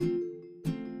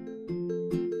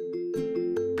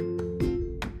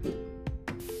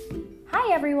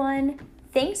Hi, everyone.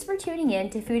 Thanks for tuning in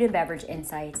to Food and Beverage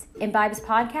Insights, Imbibe's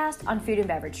podcast on food and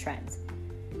beverage trends.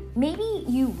 Maybe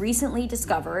you recently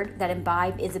discovered that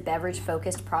Imbibe is a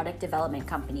beverage-focused product development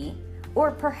company,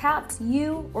 or perhaps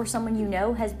you or someone you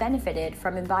know has benefited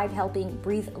from Imbibe helping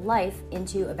breathe life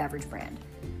into a beverage brand.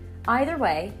 Either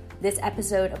way, this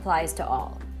episode applies to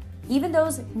all, even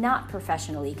those not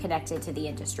professionally connected to the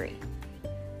industry.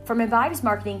 From Imbibe's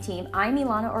marketing team, I'm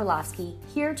Ilana Orlovsky,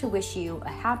 here to wish you a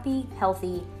happy,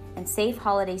 healthy, and safe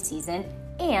holiday season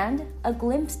and a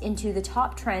glimpse into the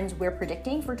top trends we're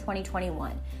predicting for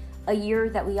 2021, a year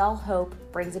that we all hope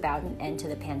brings about an end to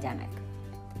the pandemic.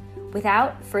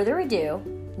 Without further ado,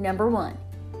 number 1,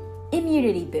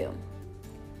 immunity boom.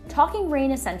 Talking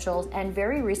Rain Essentials and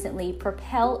very recently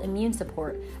Propel Immune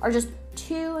Support are just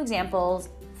two examples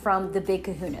from the big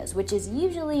kahunas, which is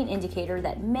usually an indicator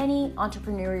that many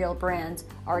entrepreneurial brands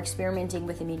are experimenting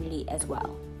with immunity as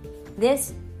well.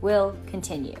 This will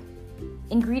continue.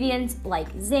 Ingredients like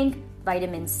zinc,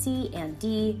 vitamin C and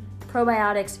D,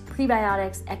 probiotics,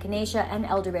 prebiotics, echinacea, and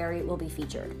elderberry will be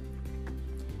featured.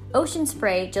 Ocean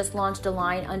Spray just launched a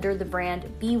line under the brand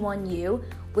B1U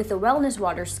with a wellness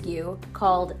water SKU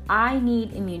called I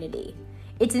Need Immunity.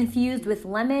 It's infused with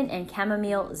lemon and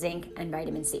chamomile, zinc, and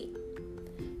vitamin C.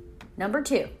 Number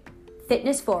 2,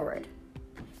 fitness forward.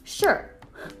 Sure,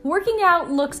 working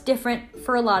out looks different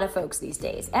for a lot of folks these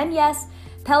days. And yes,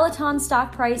 Peloton's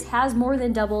stock price has more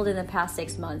than doubled in the past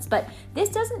 6 months, but this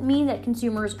doesn't mean that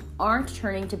consumers aren't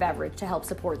turning to beverage to help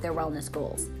support their wellness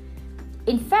goals.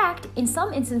 In fact, in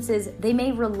some instances, they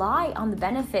may rely on the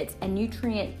benefits and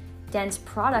nutrient-dense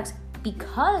products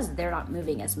because they're not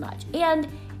moving as much. And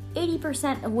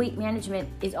 80% of weight management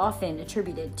is often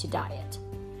attributed to diet.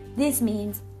 This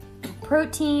means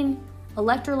protein,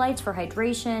 electrolytes for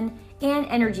hydration, and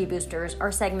energy boosters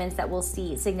are segments that will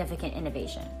see significant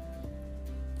innovation.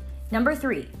 Number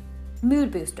 3,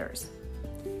 mood boosters.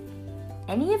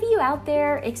 Any of you out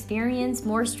there experience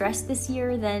more stress this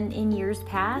year than in years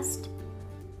past?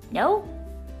 No?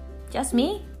 Just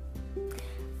me?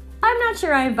 I'm not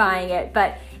sure I'm buying it,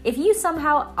 but if you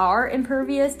somehow are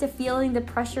impervious to feeling the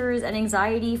pressures and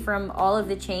anxiety from all of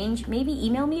the change, maybe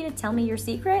email me to tell me your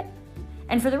secret.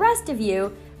 And for the rest of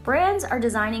you, brands are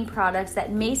designing products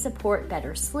that may support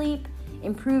better sleep,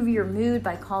 improve your mood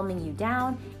by calming you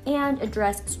down, and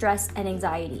address stress and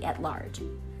anxiety at large.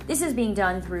 This is being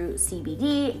done through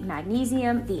CBD,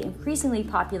 magnesium, the increasingly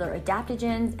popular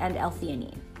adaptogens, and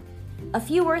L-theanine. A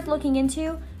few worth looking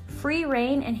into: Free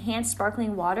Rain Enhanced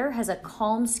Sparkling Water has a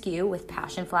calm SKU with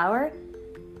passion flower,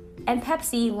 and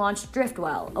Pepsi launched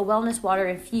Driftwell, a wellness water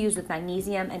infused with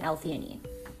magnesium and L-theanine.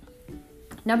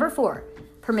 Number 4,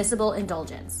 permissible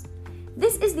indulgence.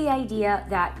 This is the idea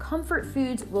that comfort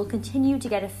foods will continue to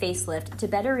get a facelift to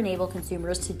better enable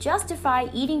consumers to justify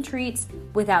eating treats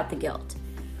without the guilt.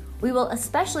 We will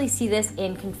especially see this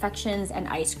in confections and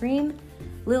ice cream.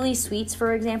 Lily Sweets,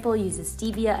 for example, uses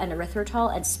stevia and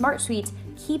erythritol, and Smart Sweets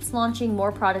keeps launching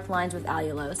more product lines with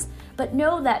allulose. But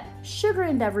know that sugar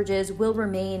in beverages will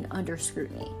remain under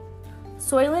scrutiny.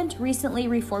 Soylent recently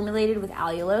reformulated with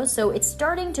allulose, so it's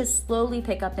starting to slowly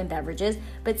pick up in beverages,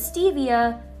 but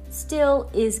stevia still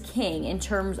is king in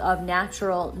terms of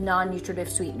natural, non-nutritive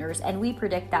sweeteners, and we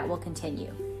predict that will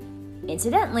continue.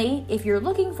 Incidentally, if you're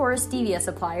looking for a stevia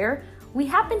supplier, we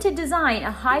happen to design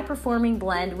a high-performing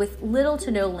blend with little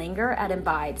to no linger at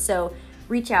Imbibe, so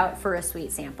reach out for a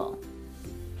sweet sample.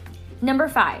 Number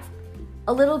 5,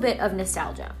 a little bit of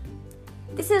nostalgia.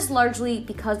 This is largely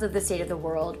because of the state of the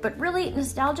world, but really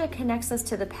nostalgia connects us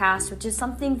to the past, which is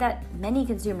something that many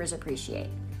consumers appreciate.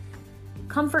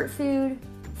 Comfort food,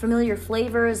 familiar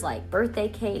flavors like birthday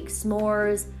cake,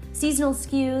 s'mores, seasonal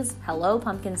SKUs, hello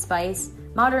pumpkin spice,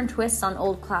 modern twists on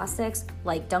old classics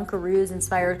like Dunkaroos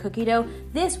inspired cookie dough,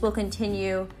 this will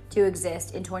continue to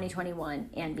exist in 2021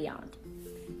 and beyond.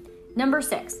 Number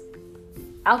 6,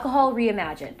 alcohol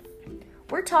reimagined.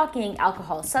 We're talking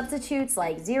alcohol substitutes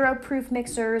like zero-proof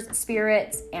mixers,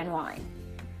 spirits, and wine.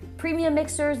 Premium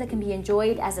mixers that can be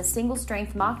enjoyed as a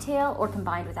single-strength mocktail or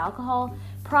combined with alcohol,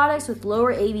 products with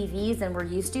lower ABVs than we're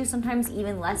used to, sometimes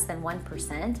even less than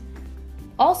 1%.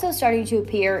 Also starting to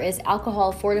appear is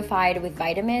alcohol fortified with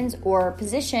vitamins or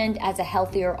positioned as a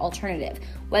healthier alternative,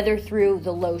 whether through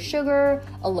the low sugar,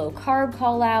 a low carb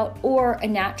call out, or a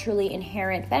naturally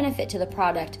inherent benefit to the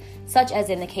product, such as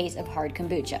in the case of hard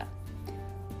kombucha.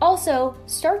 Also,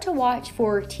 start to watch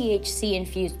for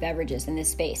THC-infused beverages in this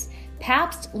space.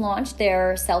 Pabst launched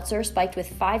their seltzer spiked with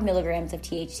 5 milligrams of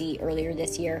THC earlier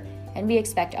this year, and we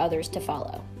expect others to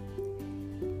follow.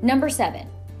 Number 7,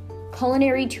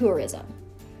 culinary tourism.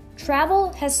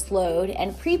 Travel has slowed,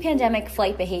 and pre-pandemic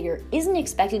flight behavior isn't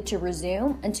expected to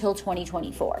resume until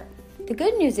 2024. The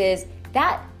good news is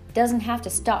that doesn't have to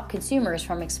stop consumers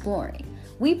from exploring.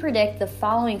 We predict the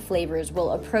following flavors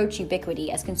will approach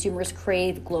ubiquity as consumers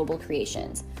crave global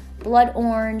creations: blood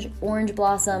orange, orange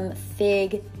blossom,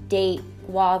 fig, date,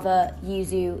 guava,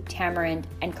 yuzu, tamarind,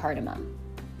 and cardamom.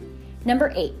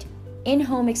 Number 8,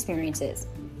 in-home experiences.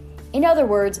 In other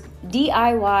words,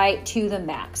 DIY to the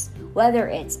max. Whether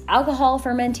it's alcohol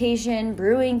fermentation,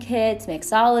 brewing kits,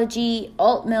 mixology,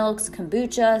 alt milks,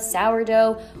 kombucha,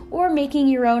 sourdough, or making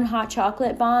your own hot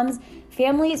chocolate bombs,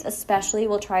 families especially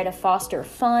will try to foster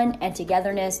fun and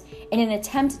togetherness in an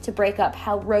attempt to break up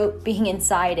how rote being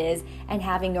inside is and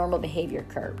having normal behavior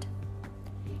curbed.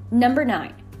 Number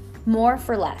 9, more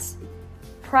for less.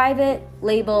 Private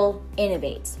label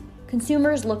innovates.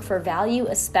 Consumers look for value,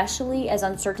 especially as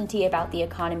uncertainty about the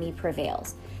economy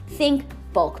prevails. Think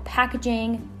bulk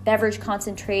packaging, beverage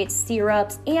concentrates,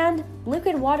 syrups, and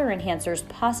liquid water enhancers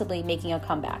possibly making a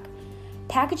comeback.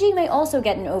 Packaging may also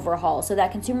get an overhaul so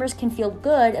that consumers can feel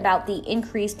good about the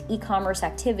increased e-commerce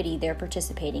activity they're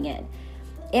participating in.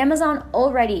 Amazon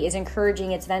already is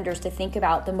encouraging its vendors to think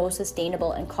about the most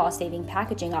sustainable and cost-saving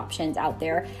packaging options out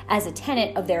there as a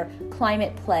tenet of their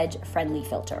Climate Pledge friendly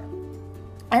filter.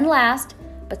 And last,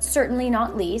 but certainly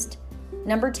not least,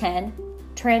 number 10,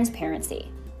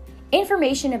 transparency.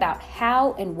 Information about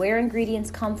how and where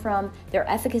ingredients come from, their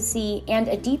efficacy, and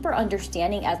a deeper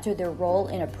understanding as to their role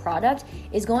in a product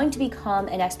is going to become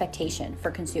an expectation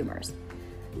for consumers.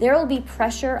 There will be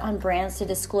pressure on brands to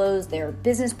disclose their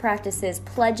business practices,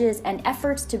 pledges, and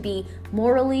efforts to be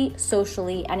morally,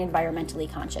 socially, and environmentally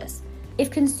conscious. If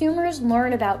consumers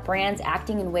learn about brands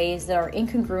acting in ways that are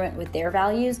incongruent with their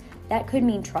values, that could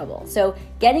mean trouble. So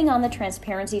getting on the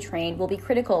transparency train will be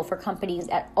critical for companies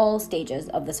at all stages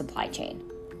of the supply chain.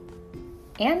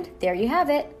 And there you have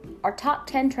it, our top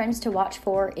 10 trends to watch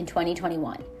for in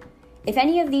 2021. If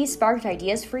any of these sparked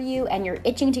ideas for you and you're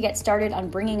itching to get started on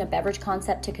bringing a beverage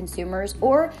concept to consumers,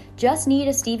 or just need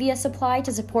a stevia supply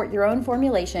to support your own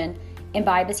formulation,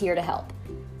 Imbibe is here to help.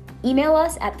 Email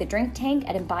us at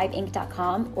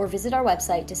thedrinktank@imbibeinc.com or visit our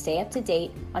website to stay up to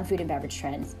date on food and beverage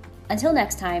trends. Until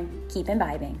next time, keep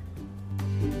imbibing.